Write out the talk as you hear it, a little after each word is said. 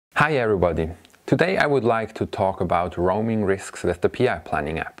Hi everybody! Today I would like to talk about roaming risks with the PI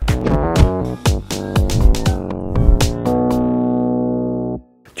planning app.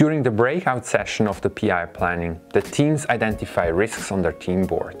 During the breakout session of the PI planning, the teams identify risks on their team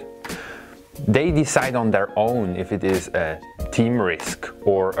board. They decide on their own if it is a team risk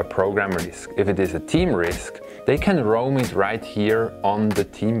or a program risk. If it is a team risk, they can roam it right here on the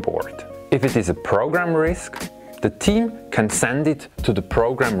team board. If it is a program risk, the team can send it to the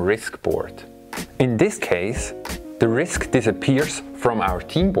program risk board. In this case, the risk disappears from our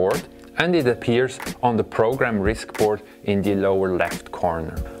team board and it appears on the program risk board in the lower left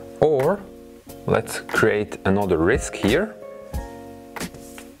corner. Or let's create another risk here.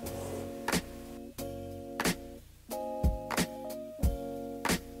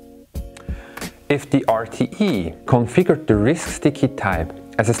 If the RTE configured the risk sticky type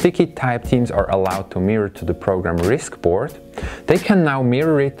as a sticky type, teams are allowed to mirror to the program risk board. They can now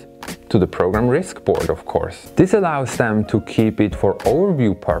mirror it to the program risk board, of course. This allows them to keep it for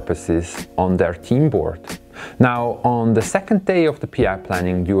overview purposes on their team board. Now, on the second day of the PI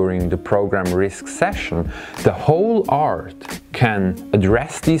planning during the program risk session, the whole art can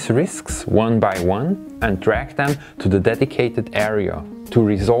address these risks one by one and drag them to the dedicated area to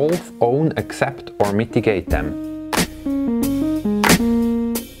resolve, own, accept or mitigate them.